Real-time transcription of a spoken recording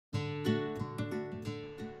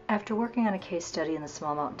After working on a case study in the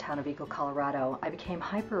small mountain town of Eagle, Colorado, I became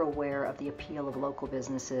hyper-aware of the appeal of local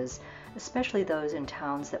businesses, especially those in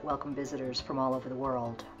towns that welcome visitors from all over the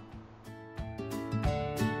world.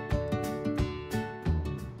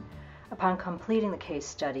 Upon completing the case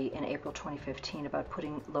study in April 2015 about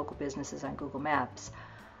putting local businesses on Google Maps,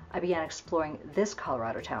 I began exploring this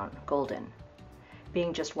Colorado town, Golden.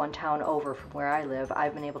 Being just one town over from where I live,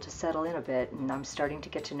 I've been able to settle in a bit, and I'm starting to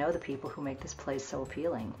get to know the people who make this place so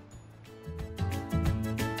appealing.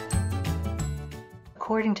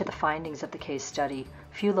 According to the findings of the case study,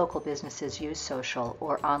 few local businesses use social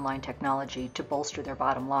or online technology to bolster their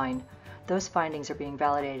bottom line. Those findings are being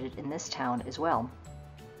validated in this town as well.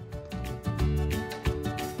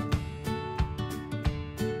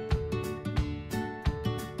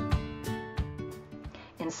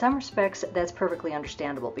 In some respects, that's perfectly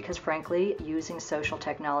understandable because, frankly, using social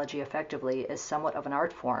technology effectively is somewhat of an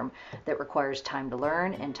art form that requires time to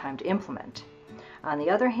learn and time to implement. On the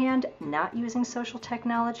other hand, not using social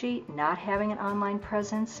technology, not having an online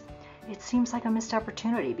presence, it seems like a missed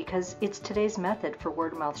opportunity because it's today's method for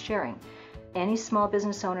word-of-mouth sharing. Any small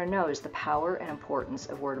business owner knows the power and importance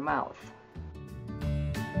of word of mouth.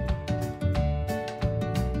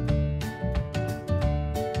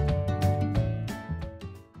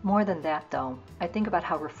 More than that, though, I think about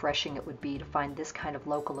how refreshing it would be to find this kind of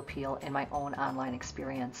local appeal in my own online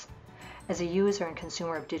experience. As a user and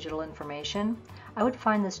consumer of digital information, I would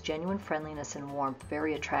find this genuine friendliness and warmth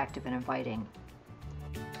very attractive and inviting.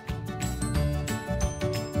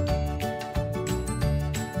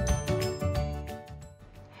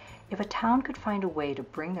 If a town could find a way to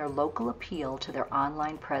bring their local appeal to their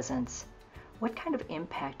online presence, what kind of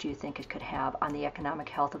impact do you think it could have on the economic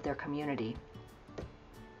health of their community?